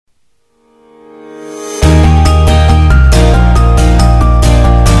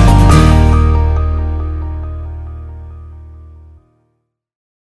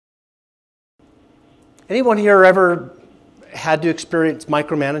Anyone here ever had to experience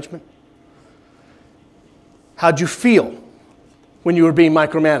micromanagement? How'd you feel when you were being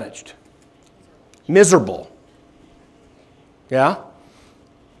micromanaged? Miserable. Yeah?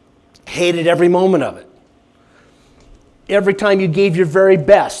 Hated every moment of it. Every time you gave your very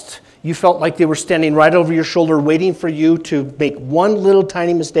best, you felt like they were standing right over your shoulder waiting for you to make one little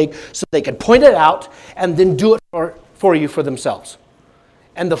tiny mistake so they could point it out and then do it for you for themselves.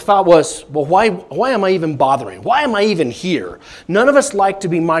 And the thought was, well, why am I even bothering? Why am I even here? None of us like to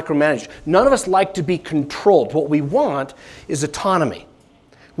be micromanaged. None of us like to be controlled. What we want is autonomy.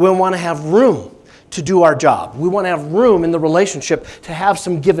 We want to have room to do our job. We want to have room in the relationship to have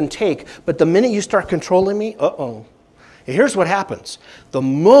some give and take. But the minute you start controlling me, uh-oh. And here's what happens. The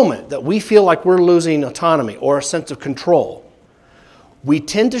moment that we feel like we're losing autonomy or a sense of control, we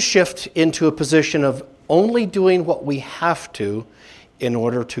tend to shift into a position of only doing what we have to in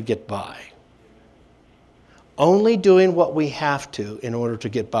order to get by. Only doing what we have to in order to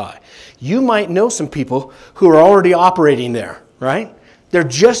get by. You might know some people who are already operating there, right? They're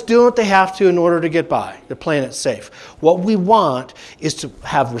just doing what they have to in order to get by. They're playing it safe. What we want is to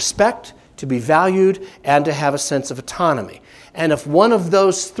have respect, to be valued, and to have a sense of autonomy. And if one of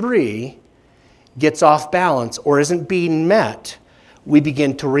those three gets off balance or isn't being met, we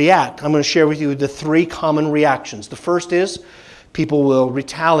begin to react. I'm going to share with you the three common reactions. The first is people will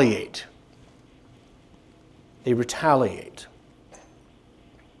retaliate. They retaliate.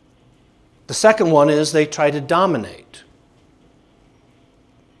 The second one is they try to dominate.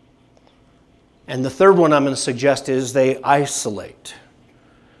 And the third one I'm going to suggest is they isolate.